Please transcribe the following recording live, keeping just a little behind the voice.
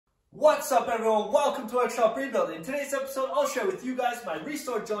What's up everyone, welcome to Workshop Rebuild. In today's episode, I'll share with you guys my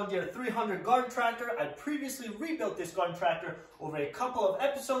restored John Deere 300 garden tractor. I previously rebuilt this garden tractor over a couple of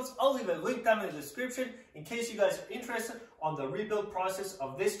episodes. I'll leave a link down in the description in case you guys are interested on the rebuild process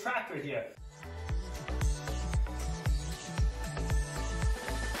of this tractor here.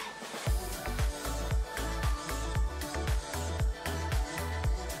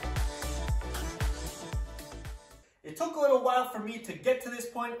 It took a little while for me to get to this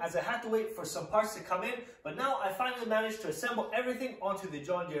point as I had to wait for some parts to come in, but now I finally managed to assemble everything onto the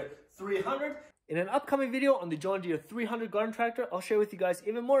John Deere 300. In an upcoming video on the John Deere 300 garden tractor, I'll share with you guys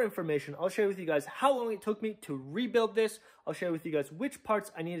even more information. I'll share with you guys how long it took me to rebuild this. I'll share with you guys which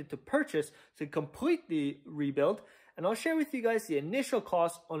parts I needed to purchase to complete the rebuild. And I'll share with you guys the initial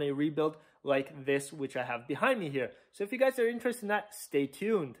cost on a rebuild like this, which I have behind me here. So if you guys are interested in that, stay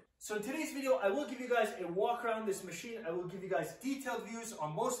tuned. So in today's video, I will give you guys a walk around this machine. I will give you guys detailed views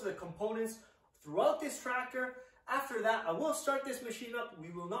on most of the components throughout this tractor. After that, I will start this machine up.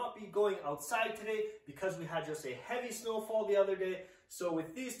 We will not be going outside today because we had just a heavy snowfall the other day. So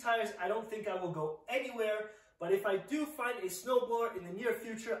with these tires, I don't think I will go anywhere. But if I do find a snowblower in the near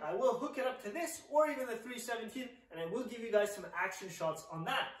future, I will hook it up to this or even the 317, and I will give you guys some action shots on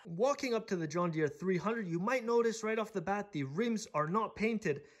that. Walking up to the John Deere 300, you might notice right off the bat, the rims are not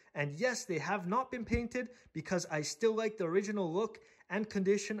painted. And yes, they have not been painted because I still like the original look and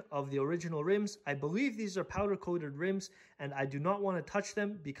condition of the original rims. I believe these are powder coated rims and I do not want to touch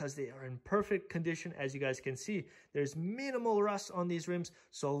them because they are in perfect condition. As you guys can see, there's minimal rust on these rims,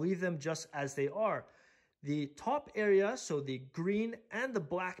 so I'll leave them just as they are. The top area, so the green and the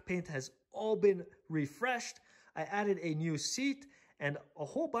black paint, has all been refreshed. I added a new seat and a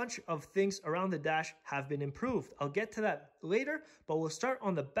whole bunch of things around the dash have been improved. I'll get to that later, but we'll start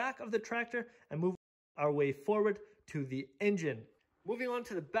on the back of the tractor and move our way forward to the engine. Moving on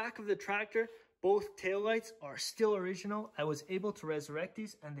to the back of the tractor, both taillights are still original. I was able to resurrect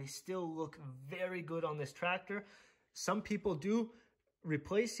these and they still look very good on this tractor. Some people do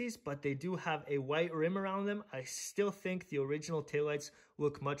replace these, but they do have a white rim around them. I still think the original taillights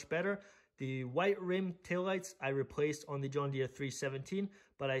look much better. The white rim taillights I replaced on the John Deere 317,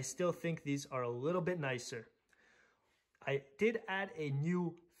 but I still think these are a little bit nicer. I did add a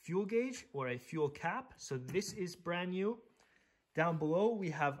new fuel gauge or a fuel cap, so this is brand new. Down below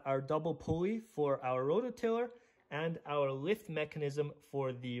we have our double pulley for our rototiller and our lift mechanism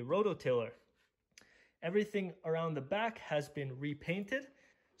for the rototiller. Everything around the back has been repainted.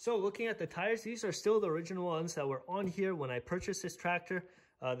 So looking at the tires, these are still the original ones that were on here when I purchased this tractor.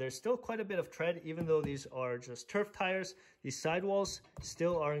 There's still quite a bit of tread, even though these are just turf tires. These sidewalls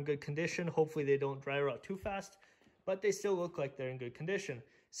still are in good condition. Hopefully they don't dry rot too fast, but they still look like they're in good condition.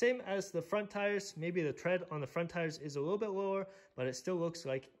 Same as the front tires. Maybe the tread on the front tires is a little bit lower, but it still looks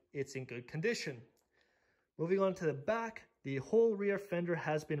like it's in good condition. Moving on to the back, the whole rear fender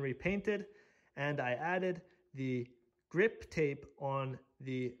has been repainted, and I added the grip tape on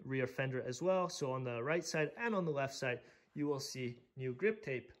the rear fender as well. So on the right side and on the left side, you will see new grip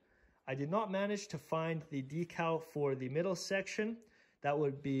tape. I did not manage to find the decal for the middle section. That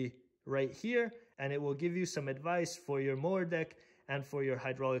would be right here, and it will give you some advice for your mower deck and for your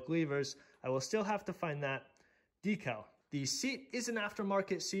hydraulic levers. I will still have to find that decal. The seat is an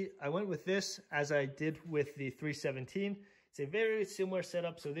aftermarket seat. I went with this as I did with the 317. It's a very similar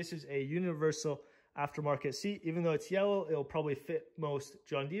setup, so this is a universal aftermarket seat. Even though it's yellow, it'll probably fit most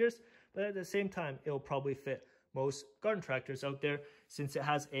John Deere's, but at the same time, it'll probably fit most garden tractors out there. Since it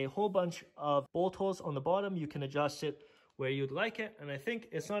has a whole bunch of bolt holes on the bottom, you can adjust it where you'd like it, and I think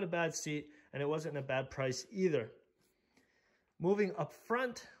it's not a bad seat, and it wasn't a bad price either. Moving up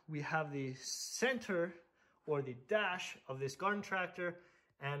front, we have the center or the dash of this garden tractor,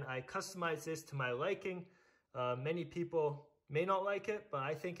 and I customized this to my liking. Many people may not like it, but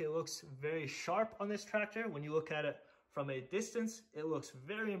I think it looks very sharp on this tractor. When you look at it from a distance, it looks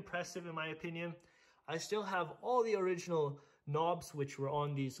very impressive in my opinion. I still have all the original knobs which were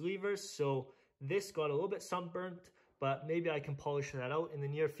on these levers, so this got a little bit sunburnt, but maybe I can polish that out in the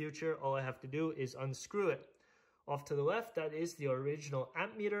near future. All I have to do is unscrew it. Off to the left, that is the original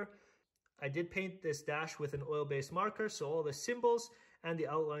amp meter. I did paint this dash with an oil-based marker, so all the symbols and the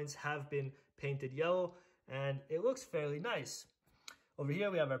outlines have been painted yellow, and it looks fairly nice. Over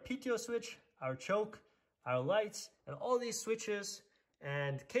here we have our PTO switch, our choke, our lights, and all these switches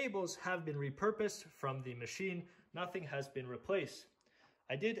and cables have been repurposed from the machine. Nothing has been replaced.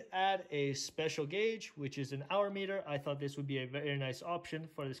 I did add a special gauge, which is an hour meter. I thought this would be a very nice option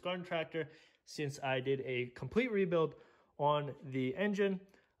for this garden tractor since I did a complete rebuild on the engine.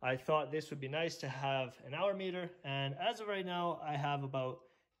 I thought this would be nice to have an hour meter, and as of right now, I have about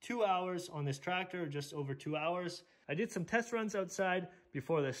 2 hours on this tractor, just over 2 hours. I did some test runs outside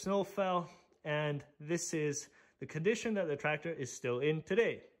before the snow fell, and this is the condition that the tractor is still in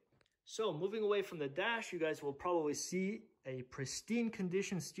today. So moving away from the dash, you guys will probably see a pristine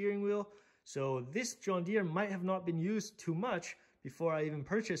condition steering wheel. So this John Deere might have not been used too much before I even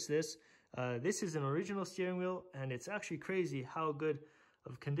purchased this. This is an original steering wheel, and it's actually crazy how good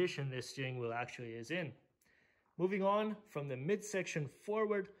of condition this steering wheel actually is in. Moving on from the midsection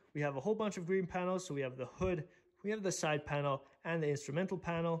forward, we have a whole bunch of green panels. So we have the hood, we have the side panel, and the instrumental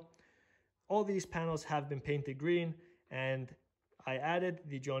panel. All these panels have been painted green, and I added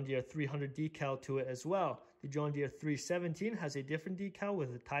the John Deere 300 decal to it as well. The John Deere 317 has a different decal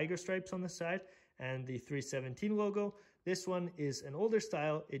with the tiger stripes on the side and the 317 logo. This one is an older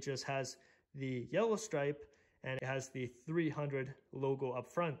style. It just has the yellow stripe and it has the 300 logo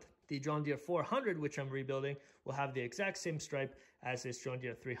up front. The John Deere 400, which I'm rebuilding, will have the exact same stripe as this John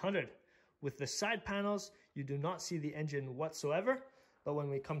Deere 300. With the side panels, you do not see the engine whatsoever, but when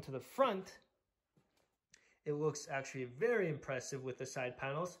we come to the front, it looks actually very impressive with the side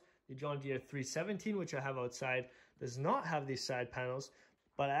panels. The John Deere 317, which I have outside, does not have these side panels,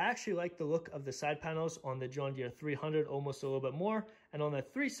 but I actually like the look of the side panels on the John Deere 300 almost a little bit more. And on the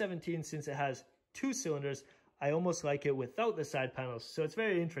 317, since it has 2 cylinders, I almost like it without the side panels. So it's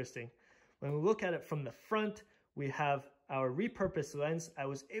very interesting. When we look at it from the front, we have our repurposed lens. I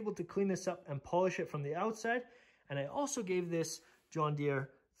was able to clean this up and polish it from the outside. And I also gave this John Deere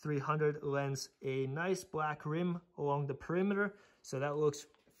 300 lens a nice black rim along the perimeter. So that looks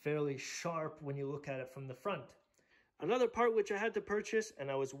fairly sharp when you look at it from the front. Another part which I had to purchase, and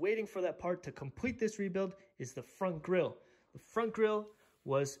I was waiting for that part to complete this rebuild, is the front grille. The front grille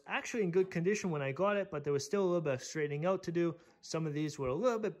was actually in good condition when I got it, but there was still a little bit of straightening out to do. Some of these were a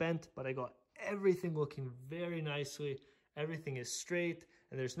little bit bent, but I got everything looking very nicely. Everything is straight,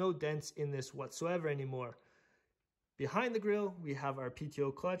 and there's no dents in this whatsoever anymore. Behind the grille, we have our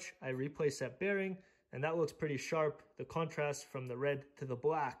PTO clutch. I replaced that bearing, and that looks pretty sharp, the contrast from the red to the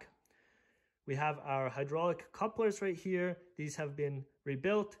black. We have our hydraulic couplers right here. These have been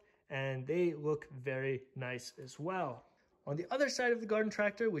rebuilt, and they look very nice as well. On the other side of the garden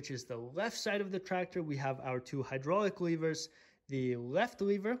tractor, which is the left side of the tractor, we have our 2 hydraulic levers. The left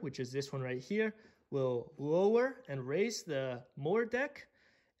lever, which is this one right here, will lower and raise the mower deck,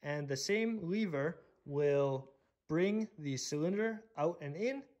 and the same lever will bring the cylinder out and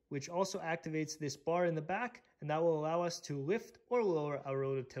in, which also activates this bar in the back, and that will allow us to lift or lower our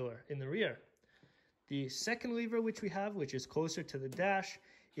rototiller in the rear. The second lever which we have, which is closer to the dash,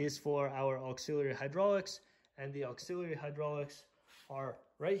 is for our auxiliary hydraulics, and the auxiliary hydraulics are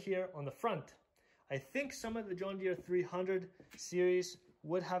right here on the front. I think some of the John Deere 300 series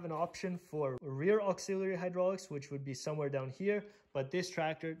would have an option for rear auxiliary hydraulics, which would be somewhere down here, but this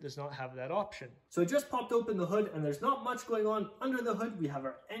tractor does not have that option. So I just popped open the hood, and there's not much going on under the hood. We have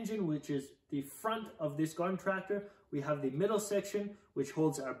our engine, which is the front of this garden tractor. We have the middle section, which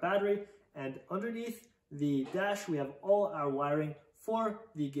holds our battery, and underneath the dash, we have all our wiring for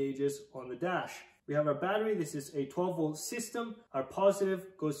the gauges on the dash. We have our battery. This is a 12-volt system. Our positive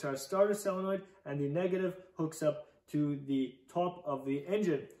goes to our starter solenoid, and the negative hooks up to the top of the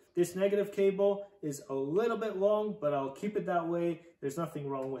engine. This negative cable is a little bit long, but I'll keep it that way. There's nothing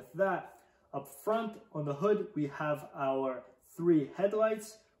wrong with that. Up front on the hood, we have our 3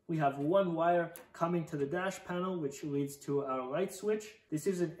 headlights. We have 1 wire coming to the dash panel, which leads to our light switch. This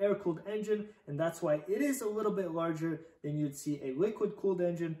is an air-cooled engine, and that's why it is a little bit larger than you'd see a liquid-cooled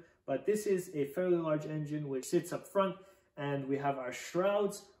engine, but this is a fairly large engine which sits up front, and we have our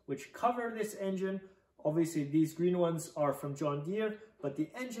shrouds which cover this engine. Obviously, these green ones are from John Deere, but the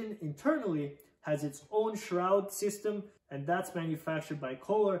engine internally has its own shroud system, and that's manufactured by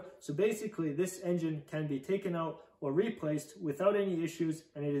Kohler. So basically, this engine can be taken out or replaced without any issues,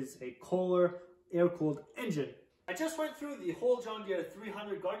 and it is a Kohler air-cooled engine. I just went through the whole John Deere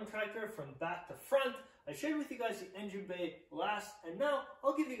 300 garden tractor from back to front. I shared with you guys the engine bay last, and now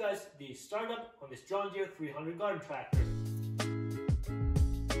I'll give you guys the startup on this John Deere 300 garden tractor.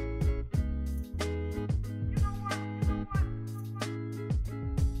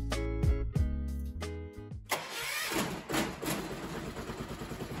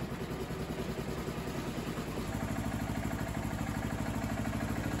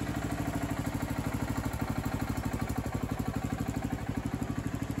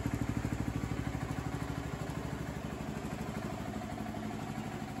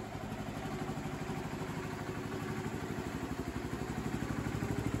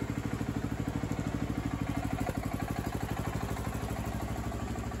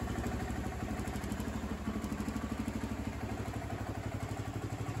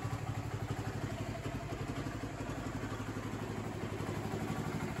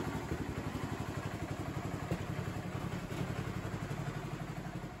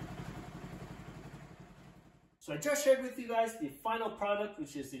 So I just shared with you guys the final product,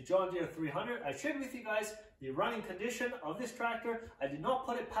 which is the John Deere 300. I shared with you guys the running condition of this tractor. I did not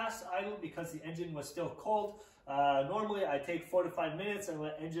put it past idle because the engine was still cold. Normally I take 4 to 5 minutes and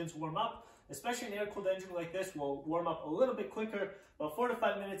let engines warm up. Especially an air-cooled engine like this will warm up a little bit quicker, but 4 to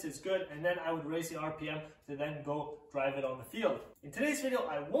 5 minutes is good, and then I would raise the RPM to then go drive it on the field. In today's video,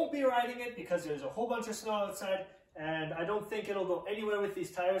 I won't be riding it because there's a whole bunch of snow outside, and I don't think it'll go anywhere with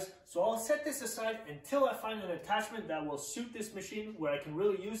these tires. So I'll set this aside until I find an attachment that will suit this machine where I can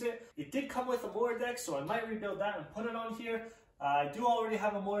really use it. It did come with a mower deck, so I might rebuild that and put it on here. I do already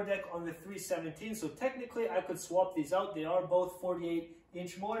have a mower deck on the 317, so technically I could swap these out. They are both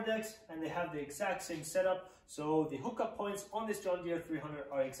 48-inch mower decks and they have the exact same setup. So the hookup points on this John Deere 300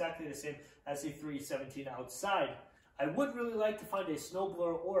 are exactly the same as the 317 outside. I would really like to find a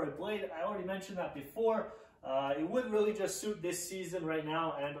snowblower or a blade. I already mentioned that before. It would really just suit this season right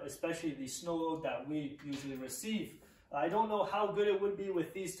now, and especially the snow load that we usually receive. I don't know how good it would be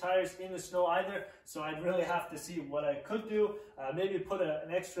with these tires in the snow either, so I'd really have to see what I could do. Maybe put an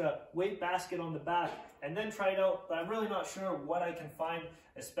extra weight basket on the back and then try it out, but I'm really not sure what I can find,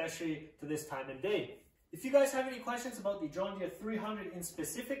 especially to this time of day. If you guys have any questions about the John Deere 300 in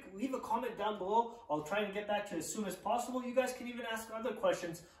specific, leave a comment down below. I'll try and get back to you as soon as possible. You guys can even ask other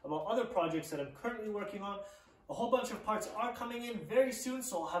questions about other projects that I'm currently working on. A whole bunch of parts are coming in very soon,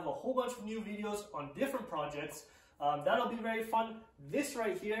 so I'll have a whole bunch of new videos on different projects. That'll be very fun. This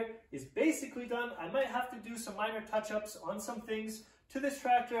right here is basically done. I might have to do some minor touch-ups on some things to this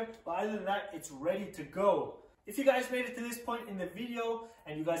tractor, but other than that, it's ready to go. If you guys made it to this point in the video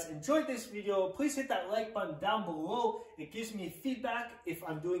and you guys enjoyed this video, please hit that like button down below. It gives me feedback if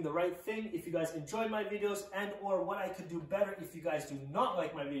I'm doing the right thing, if you guys enjoyed my videos, and or what I could do better if you guys do not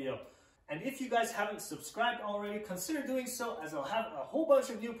like my video. And if you guys haven't subscribed already, consider doing so, as I'll have a whole bunch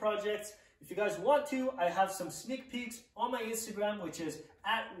of new projects. If you guys want to, I have some sneak peeks on my Instagram, which is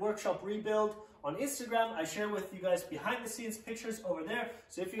 @workshop_rebuild. On Instagram, I share with you guys behind the scenes pictures over there.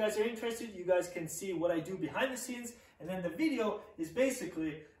 So if you guys are interested, you guys can see what I do behind the scenes. And then the video is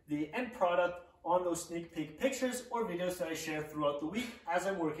basically the end product on those sneak peek pictures or videos that I share throughout the week as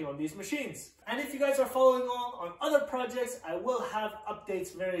I'm working on these machines. And if you guys are following along on other projects, I will have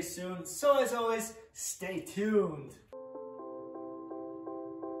updates very soon. So as always, stay tuned.